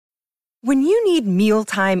When you need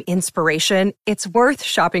mealtime inspiration, it's worth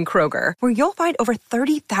shopping Kroger, where you'll find over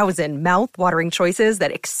 30,000 mouth-watering choices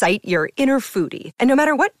that excite your inner foodie. And no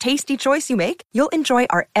matter what tasty choice you make, you'll enjoy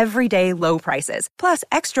our everyday low prices, plus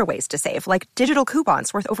extra ways to save, like digital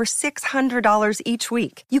coupons worth over $600 each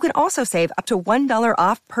week. You can also save up to $1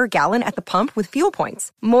 off per gallon at the pump with fuel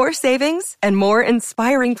points. More savings and more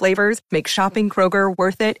inspiring flavors make shopping Kroger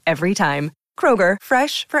worth it every time. Kroger,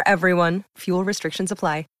 fresh for everyone. Fuel restrictions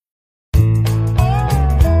apply.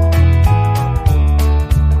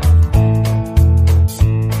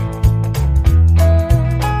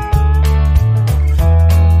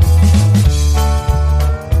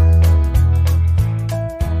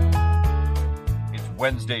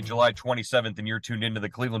 Wednesday, July 27th, and you're tuned into the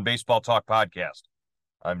Cleveland Baseball Talk podcast.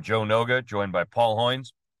 I'm Joe Noga, joined by Paul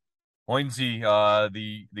Hoynes. Hoynesy,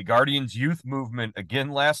 the Guardians youth movement again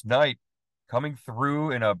last night, coming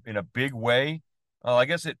through in a big way. I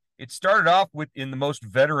guess it started off in the most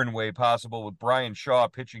veteran way possible, with Bryan Shaw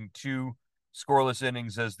pitching 2 scoreless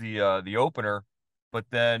innings as the opener, but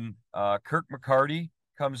then Kirk McCarty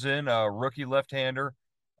comes in, a rookie left-hander,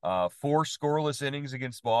 4 scoreless innings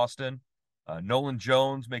against Boston. Nolan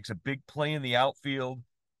Jones makes a big play in the outfield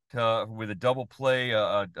with a double play,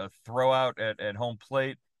 a throw out at home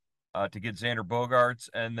plate to get Xander Bogaerts.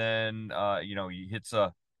 And then, he hits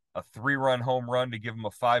a 3-run home run to give him a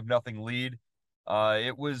 5-0 lead.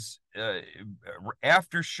 It was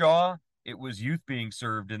after Shaw, it was youth being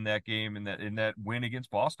served in that game, in that win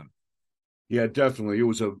against Boston. Yeah, definitely. It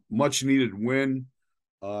was a much needed win.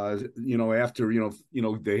 After,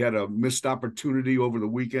 they had a missed opportunity over the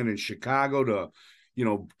weekend in Chicago to,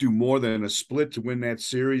 do more than a split to win that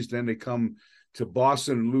series. Then they come to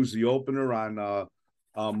Boston and lose the opener on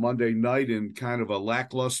Monday night in kind of a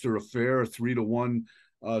lackluster affair, a 3-1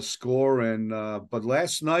 score. And but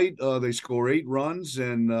last night they score 8 runs,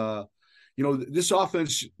 and this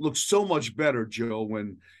offense looks so much better, Joe,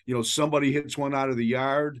 when somebody hits one out of the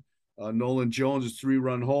yard. Nolan Jones is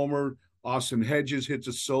 3-run homer. Austin Hedges hits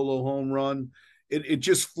a solo home run. It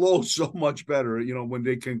just flows so much better, when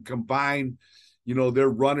they can combine, their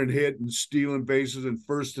run and hit and stealing bases and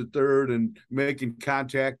first to third and making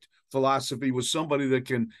contact philosophy with somebody that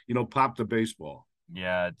can, pop the baseball.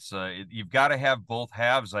 Yeah, it's you've got to have both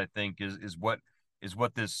halves, I think, is what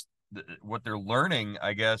they're learning,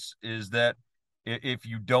 I guess, is that if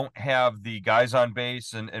you don't have the guys on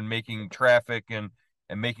base and making traffic and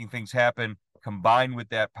making things happen, combined with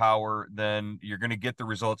that power, then you're going to get the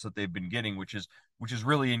results that they've been getting, which is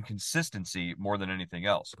really inconsistency more than anything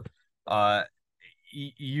else.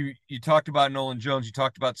 You talked about Nolan Jones. You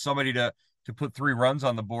talked about somebody to put 3 runs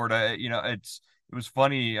on the board. It was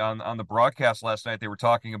funny on the broadcast last night. They were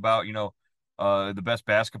talking about the best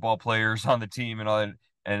basketball players on the team and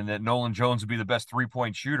that Nolan Jones would be the best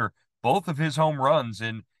 3-point shooter. Both of his home runs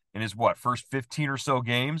in his first 15 or so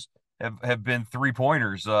games have been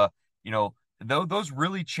 3-pointers. Those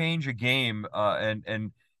really change a game,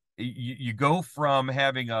 and you go from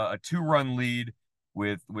having a 2-run lead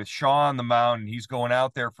with Shaw on the mound, and he's going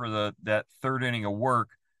out there for that 3rd inning of work.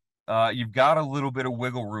 You've got a little bit of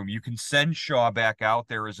wiggle room. You can send Shaw back out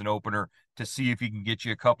there as an opener to see if he can get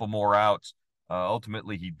you a couple more outs.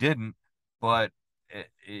 Ultimately, he didn't, but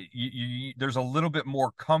there's a little bit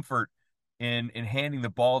more comfort in handing the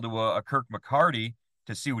ball to a Kirk McCarty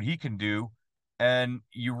to see what he can do. And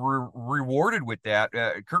you were rewarded with that.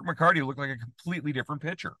 Kirk McCarty looked like a completely different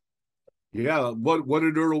pitcher. Yeah, what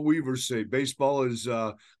did Earl Weaver say? Baseball is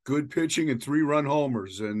good pitching and 3-run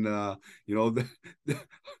homers, and the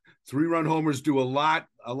 3-run homers do a lot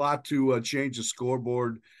to change the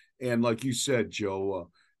scoreboard. And like you said, Joe,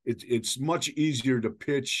 it's much easier to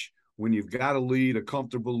pitch when you've got a lead, a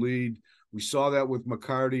comfortable lead. We saw that with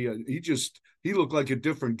McCarty. He looked like a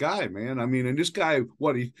different guy, man. I mean, and this guy,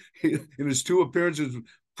 he in his 2 appearances,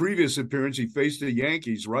 previous appearance, he faced the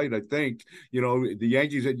Yankees, right? I think, the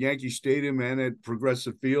Yankees at Yankee Stadium and at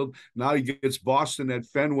Progressive Field. Now he gets Boston at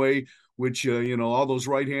Fenway, which, all those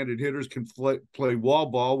right-handed hitters can play wall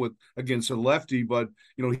ball against a lefty, but,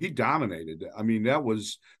 he dominated. I mean, that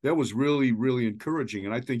was really, really encouraging.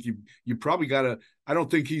 And I think you probably got to, I don't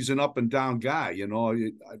think he's an up and down guy.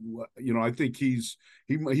 I think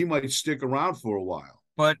he might stick around for a while.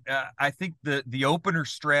 But I think the opener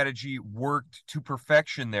strategy worked to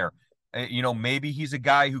perfection there. Maybe he's a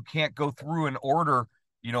guy who can't go through an order,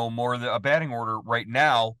 more than a batting order right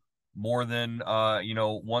now, more than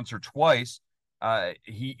once or twice.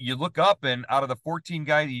 You look up, and out of the 14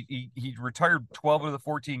 guys, he retired 12 of the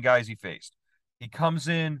 14 guys he faced. He comes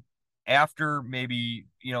in after maybe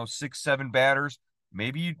 6-7 batters.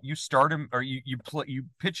 Maybe you start him, or you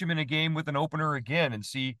pitch him in a game with an opener again and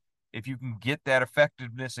see if you can get that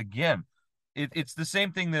effectiveness again. It's the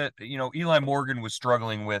same thing that, Eli Morgan was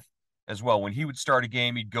struggling with as well. When he would start a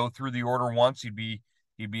game, he'd go through the order once, he'd be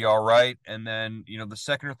all right. And then, the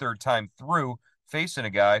second or third time through facing a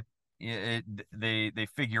guy, they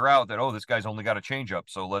figure out that, oh, this guy's only got a changeup,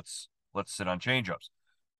 so let's sit on changeups.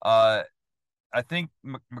 Uh, I think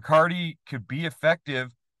McCarty could be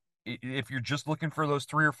effective if you're just looking for those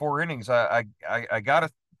 3 or 4 innings. I gotta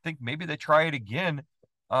think maybe they try it again.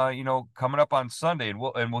 Coming up on Sunday, and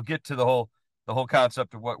we'll get to the whole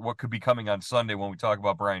concept of what could be coming on Sunday when we talk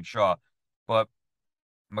about Bryan Shaw. But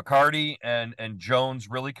McCarty and Jones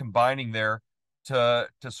really combining there to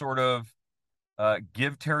sort of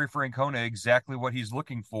give Terry Francona exactly what he's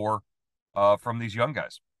looking for from these young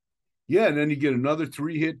guys. Yeah, and then you get another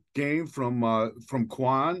 3-hit game from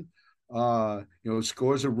Kwan.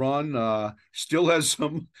 Scores a run. Still has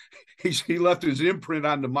some. He left his imprint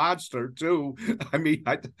on the monster too. I mean,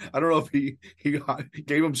 I don't know if he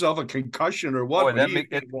gave himself a concussion or what.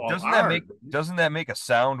 Boy, doesn't that make a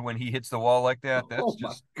sound when he hits the wall like that? That's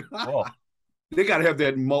just oh. They got to have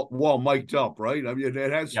that wall mic'd up, right? I mean,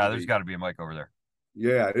 it has. Yeah, there's got to be a mic over there.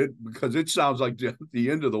 Yeah, because it sounds like the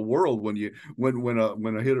end of the world when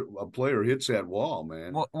a player hits that wall,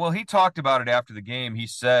 man. Well, he talked about it after the game. He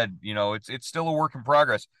said, it's still a work in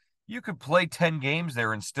progress. You could play 10 games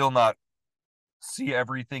there and still not see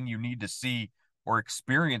everything you need to see or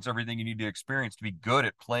experience everything you need to experience to be good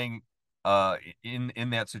at playing in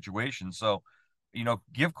that situation. So,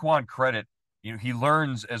 give Kwan credit. He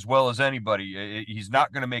learns as well as anybody. He's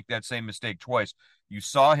not going to make that same mistake twice. You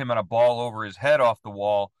saw him on a ball over his head off the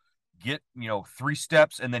wall, get 3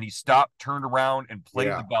 steps, and then he stopped, turned around, and played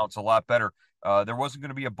the bounce a lot better. There wasn't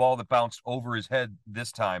going to be a ball that bounced over his head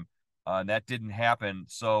this time. And that didn't happen.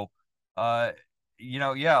 So, a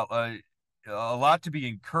lot to be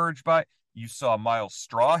encouraged by. You saw Myles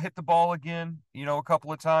Straw hit the ball again, a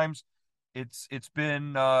couple of times. It's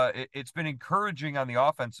been encouraging on the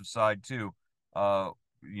offensive side too.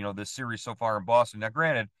 This series so far in Boston. Now,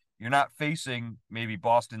 granted, you're not facing maybe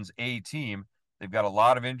Boston's A team. They've got a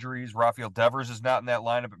lot of injuries. Rafael Devers is not in that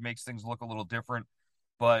lineup. It makes things look a little different.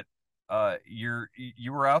 But you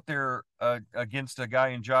were out there against a guy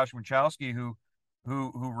in Josh Winchowski who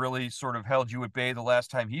really sort of held you at bay the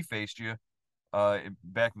last time he faced you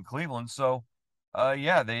back in Cleveland. So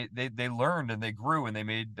they learned and they grew and they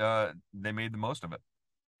made the most of it.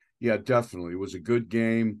 Yeah, definitely. It was a good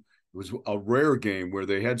game. It was a rare game where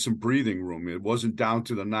they had some breathing room. It wasn't down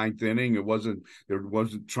to the 9th inning. There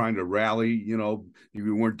wasn't trying to rally. You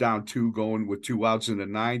weren't down 2 going with 2 outs in the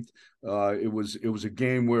 9th. It was a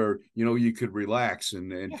game where you could relax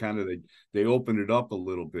and kind of they opened it up a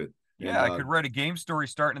little bit. Yeah, I could write a game story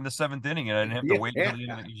starting in the 7th inning, and I didn't have to wait until the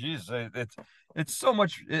end. Jeez, it's so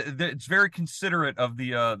much. It's very considerate of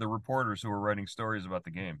the reporters who are writing stories about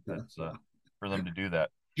the game. That's for them to do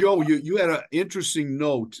that. Joe, you had an interesting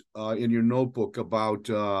note in your notebook about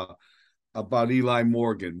Eli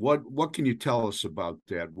Morgan. What can you tell us about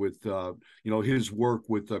that with his work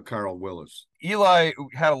with Carl Willis? Eli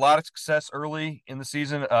had a lot of success early in the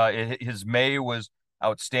season. His May was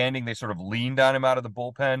outstanding. They sort of leaned on him out of the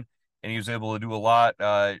bullpen, and he was able to do a lot.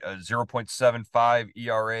 0.75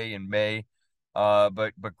 ERA in May,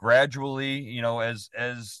 but gradually,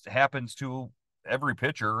 as happens to every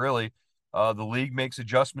pitcher, really. The league makes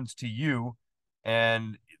adjustments to you,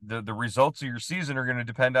 and the results of your season are going to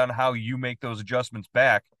depend on how you make those adjustments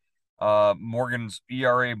back. Morgan's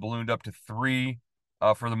ERA ballooned up to 3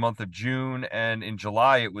 for the month of June, and in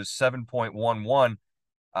July it was 7.11.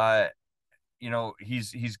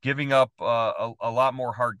 He's giving up a lot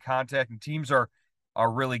more hard contact, and teams are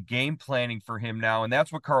really game planning for him now, and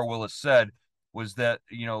that's what Carl Willis said was that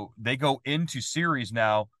they go into series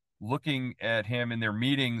now looking at him in their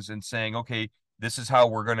meetings and saying, okay, this is how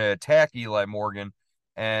we're going to attack Eli Morgan.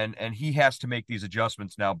 And he has to make these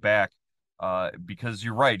adjustments now back because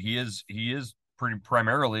you're right. He is pretty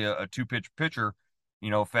primarily a 2-pitch pitcher,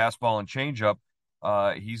 fastball and changeup.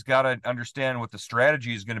 He's got to understand what the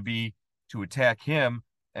strategy is going to be to attack him.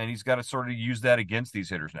 And he's got to sort of use that against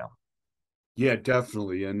these hitters now. Yeah,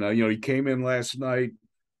 definitely. And, he came in last night,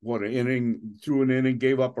 threw an inning,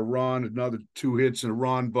 gave up a run, another 2 hits and a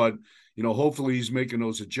run. But, hopefully he's making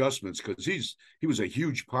those adjustments because he was a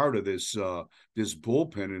huge part of this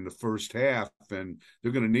bullpen in the first half, and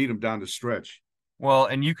they're going to need him down the stretch. Well,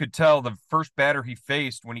 and you could tell the first batter he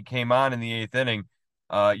faced when he came on in the 8th inning,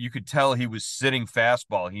 you could tell he was sitting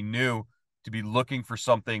fastball. He knew to be looking for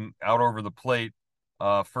something out over the plate,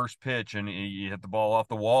 first pitch, and he hit the ball off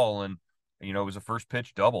the wall, and, it was a first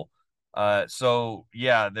pitch double. So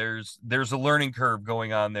yeah, there's a learning curve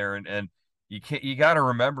going on there, and you got to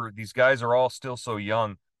remember these guys are all still so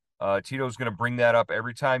young. Tito's going to bring that up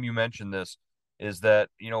every time you mention this, is that,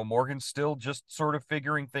 Morgan's still just sort of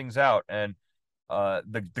figuring things out. And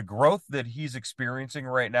the growth that he's experiencing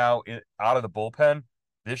right now out of the bullpen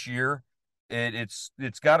this year,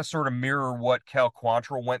 it's got to sort of mirror what Cal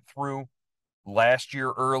Quantrill went through last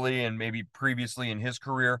year early and maybe previously in his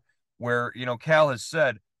career, where, Cal has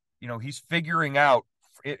said, he's figuring out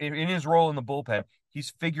in his role in the bullpen,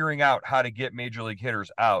 he's figuring out how to get major league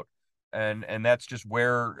hitters out. And that's just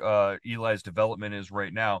where Eli's development is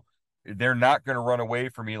right now. They're not going to run away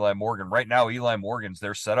from Eli Morgan. Right now, Eli Morgan's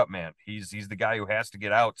their setup man. He's the guy who has to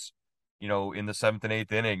get outs, in the seventh and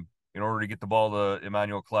eighth inning in order to get the ball to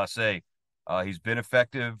Emmanuel Clase. He's been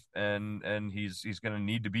effective, and he's going to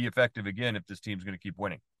need to be effective again if this team's going to keep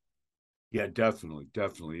winning. Yeah, definitely,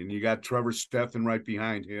 definitely. And you got Trevor Stephan right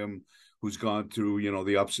behind him, who's gone through,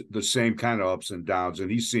 the same kind of ups and downs, and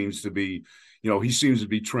he seems to be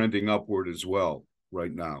trending upward as well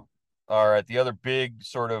right now. All right, the other big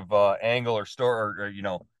sort of angle or story,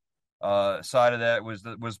 side of that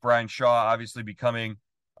was Bryan Shaw obviously becoming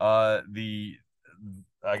he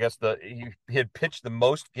had pitched the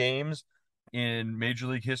most games in Major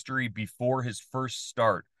League history before his first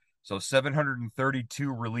start. So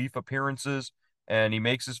 732 relief appearances, and he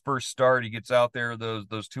makes his first start. He gets out there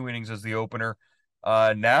those 2 innings as the opener.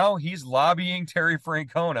 Now he's lobbying Terry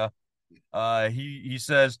Francona. He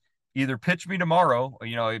says, either pitch me tomorrow,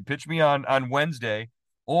 pitch me on Wednesday,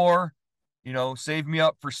 or save me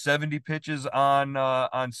up for 70 pitches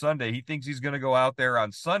on Sunday. He thinks he's going to go out there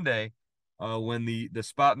on Sunday when the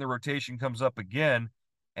spot in the rotation comes up again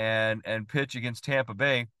and pitch against Tampa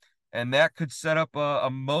Bay. And that could set up a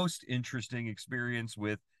most interesting experience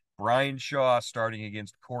with Bryan Shaw starting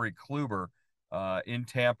against Corey Kluber in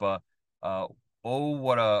Tampa.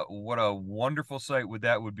 What a wonderful sight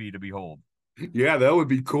would be to behold. Yeah, that would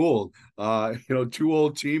be cool. 2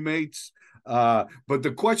 old teammates. But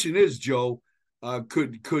the question is, Joe,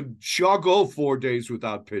 could Shaw go 4 days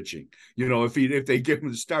without pitching? If they give him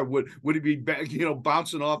the start, would he be back,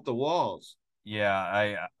 bouncing off the walls?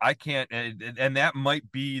 Yeah, I can't, and that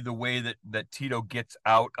might be the way that Tito gets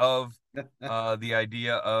out of the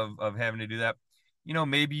idea of having to do that.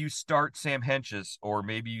 Maybe you start Sam Hentges, or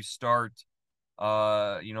maybe you start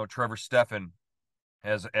Trevor Stephan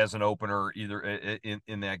as an opener either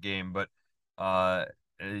in that game, but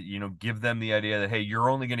give them the idea that, hey, you're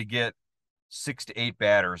only going to get 6 to 8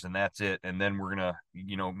 batters and that's it, and then we're gonna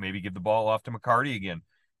maybe give the ball off to McCarty again.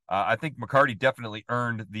 I think McCarty definitely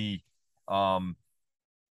earned the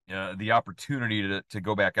opportunity to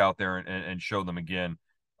go back out there and show them again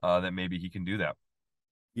that maybe he can do that.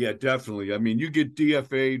 Yeah, definitely. I mean, you get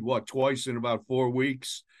DFA'd twice in about 4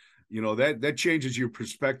 weeks. That changes your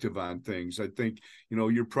perspective on things. I think,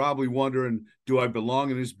 you're probably wondering, do I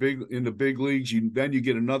belong in the big leagues? Then you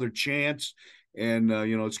get another chance, and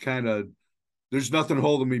it's kind of, there's nothing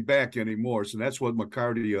holding me back anymore. So that's what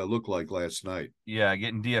McCarty looked like last night. Yeah,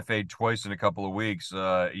 getting DFA'd twice in a couple of weeks,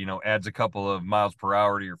 adds a couple of miles per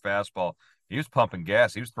hour to your fastball. He was pumping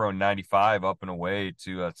gas. He was throwing 95 up and away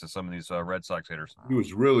to some of these Red Sox hitters. He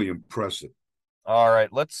was really impressive. All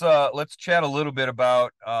right, let's chat a little bit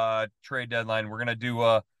about trade deadline. We're gonna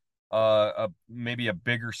do maybe a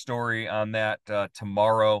bigger story on that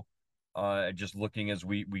tomorrow. Just looking as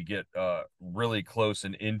we get really close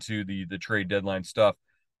and into the trade deadline stuff.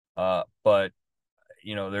 But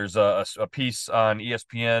there's a piece on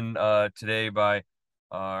ESPN today by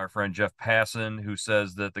our friend Jeff Passan, who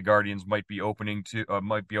says that the Guardians might be open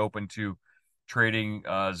to trading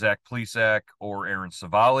Zach Plesac or Aaron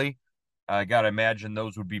Savali. I got to imagine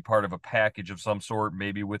those would be part of a package of some sort,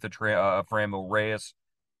 maybe with a Franmil Reyes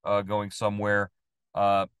going somewhere.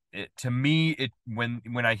 To me,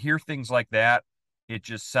 when I hear things like that, it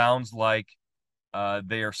just sounds like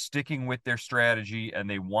they are sticking with their strategy and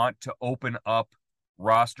they want to open up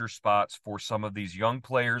roster spots for some of these young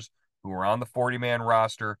players who are on the 40-man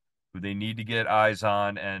roster, who they need to get eyes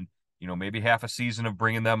on, and maybe half a season of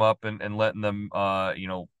bringing them up and letting them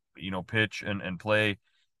pitch and play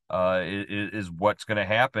is what's going to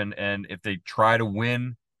happen. And if they try to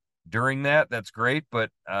win during that, that's great, but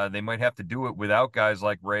they might have to do it without guys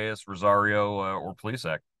like Reyes, Rosario, or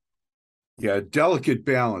Plesac. Yeah, delicate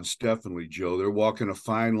balance, definitely, Joe. They're walking a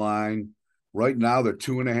fine line. Right now, they're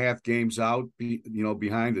 2.5 games out,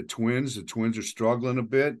 behind the Twins. The Twins are struggling a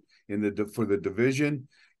bit for the division,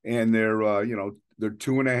 and they're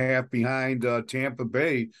 2.5 behind Tampa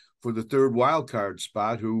Bay for the third wild card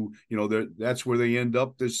spot. Who that's where they end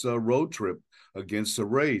up this road trip against the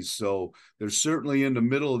Rays. So they're certainly in the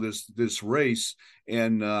middle of this race,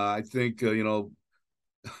 and I think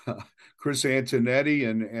Chris Antonetti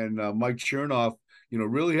and Mike Chernoff,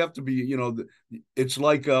 really have to be, it's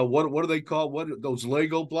like what do they call what those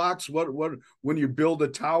Lego blocks? What when you build a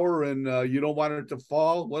tower and you don't want it to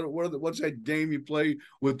fall? What's that game you play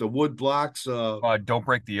with the wood blocks? Don't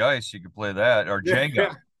break the ice. You could play that or Jenga.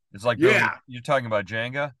 Yeah, It's like building. yeah, You're talking about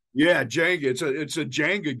Jenga. yeah, Jenga. It's a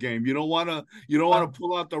Jenga game. You don't want to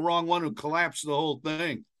pull out the wrong one and collapse the whole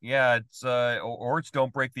thing. Yeah, it's or it's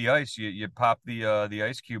don't break the ice. You pop the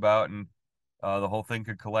ice cube out and the whole thing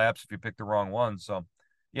could collapse if you pick the wrong one. So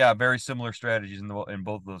yeah, very similar strategies in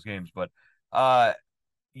both of those games. But uh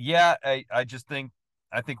yeah, I just think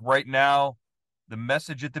I think right now the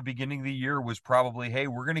message at the beginning of the year was probably, hey,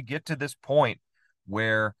 we're gonna get to this point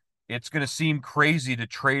where it's gonna seem crazy to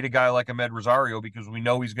trade a guy like Ahmed Rosario because we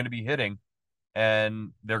know he's gonna be hitting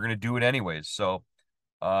and they're gonna do it anyways. So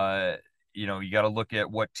uh you got to look at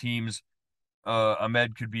what teams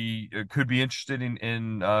Ahmed could be interested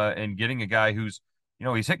in getting a guy who's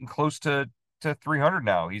he's hitting close to 300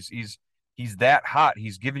 now. He's that hot.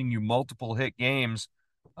 He's giving you multiple hit games,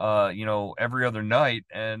 every other night,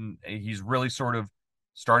 and he's really sort of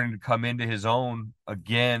starting to come into his own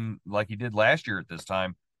again, like he did last year at this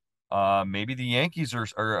time. Maybe the Yankees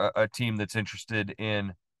are a team that's interested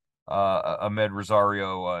in Ahmed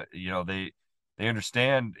Rosario. They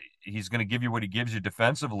understand he's going to give you what he gives you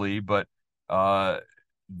defensively, but uh,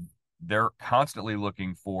 they're constantly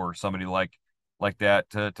looking for somebody like that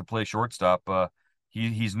to play shortstop.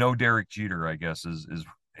 He's no Derek Jeter, I guess,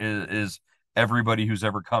 is everybody who's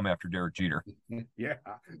ever come after Derek Jeter. Yeah,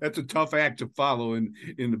 that's a tough act to follow in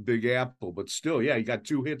the Big Apple, but still, yeah, he got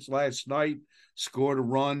 2 hits last night, scored a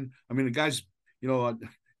run. I mean, the guy's,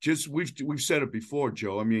 just we've said it before,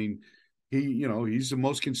 Joe. I mean, he's the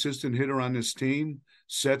most consistent hitter on this team,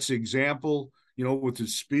 sets the example, with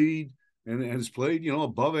his speed and has played,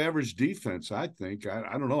 above average defense. I think.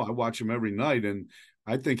 I don't know. I watch him every night, and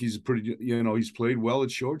I think he's he's played well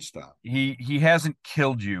at shortstop. He hasn't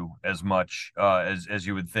killed you as much as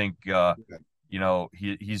you would think.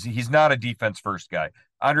 He's not a defense first guy.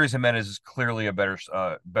 Andres Jimenez is clearly a better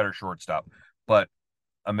shortstop, but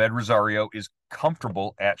Ahmed Rosario is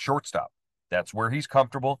comfortable at shortstop. That's where he's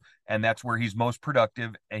comfortable, and that's where he's most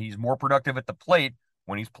productive. And he's more productive at the plate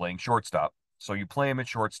when he's playing shortstop. So you play him at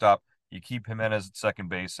shortstop, you keep Jimenez at second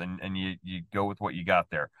base, and you go with what you got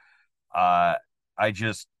there. I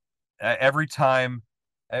just every time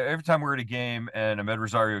we're at a game and Ahmed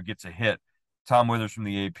Rosario gets a hit, Tom Withers from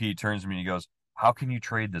the AP turns to me and he goes, "How can you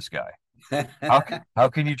trade this guy? How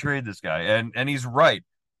can you trade this guy?" And he's right,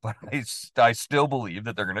 but I still believe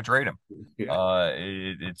that they're going to trade him. Yeah.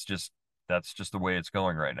 It's just that's just the way it's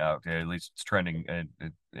going right now. Okay, at least it's trending,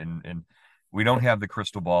 and we don't have the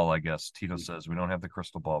crystal ball. I guess Tito says we don't have the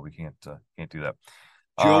crystal ball. We can't do that.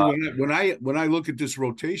 Joe, when I look at this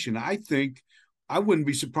rotation, I think I wouldn't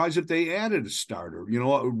be surprised if they added a starter,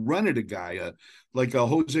 rented a guy like a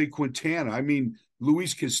Jose Quintana. I mean,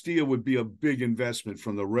 Luis Castillo would be a big investment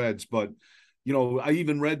from the Reds, but I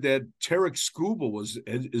even read that Tarek Skubal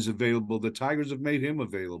is available. The Tigers have made him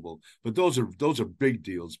available, but those are big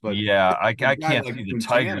deals. But yeah, I can't like see the Quintana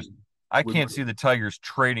Tigers. I can't see the Tigers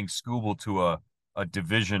trading Skubal to a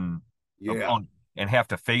division yeah. opponent and have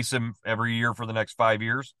to face him every year for the next 5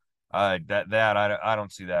 years. I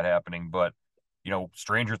don't see that happening. But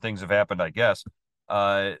stranger things have happened, I guess.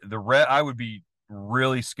 I would be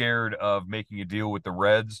really scared of making a deal with the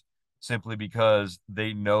Reds simply because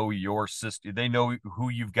they know your system, they know who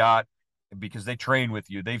you've got because they train with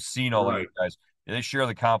you. They've seen all of Right. you guys. They share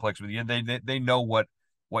the complex with you. They know what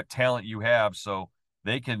talent you have, so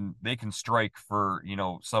they can strike for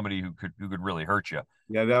somebody who could really hurt you.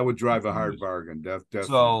 Yeah, that would drive a hard bargain.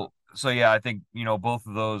 Definitely. So yeah, I think both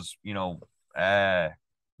of those no,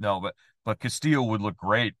 but Castillo would look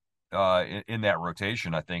great in that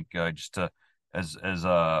rotation. I think just to as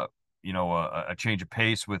a change of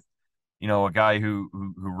pace with a guy who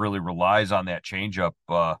really relies on that changeup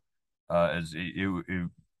as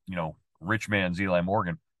rich man's Eli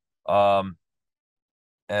Morgan. Um,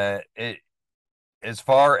 as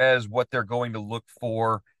far as what they're going to look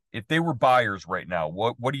for, if they were buyers right now,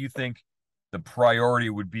 what do you think the priority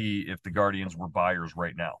would be if the Guardians were buyers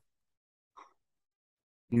right now?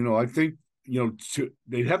 I think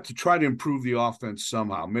they'd have to try to improve the offense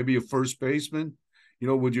somehow. Maybe a first baseman.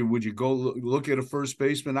 Would you go look at a first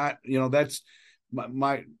baseman? That's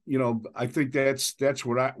my I think that's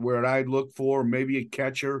where I'd look for. Maybe a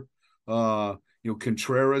catcher.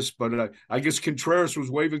 Contreras, but I guess Contreras was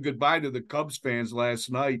waving goodbye to the Cubs fans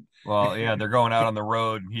last night. Well, yeah, they're going out on the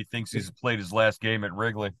road, and he thinks he's played his last game at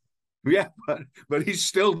Wrigley. Yeah, but he's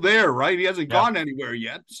still there, right? He hasn't gone anywhere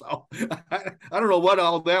yet. So I don't know what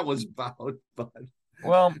all that was about. But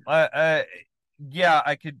Well, yeah,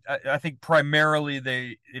 I think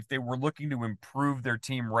primarily if they were looking to improve their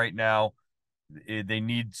team right now, they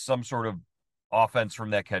need some sort of offense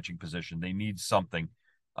from that catching position. They need something.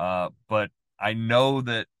 But I know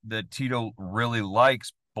that Tito really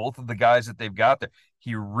likes both of the guys that they've got there.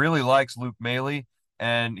 He really likes Luke Maile,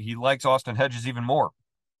 and he likes Austin Hedges even more.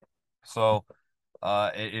 So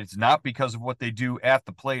it's not because of what they do at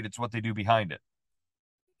the plate; it's what they do behind it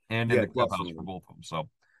and in yeah, the clubhouse definitely. for both of them. So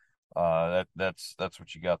that's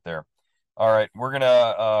what you got there. All right, we're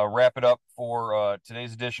gonna wrap it up for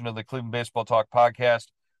today's edition of the Cleveland Baseball Talk podcast.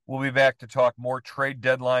 We'll be back to talk more trade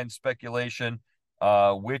deadline speculation,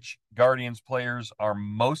 which Guardians players are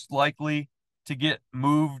most likely to get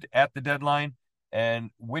moved at the deadline, and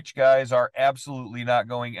which guys are absolutely not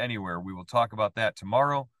going anywhere. We will talk about that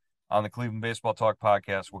tomorrow on the Cleveland Baseball Talk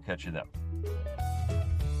podcast. We'll catch you then.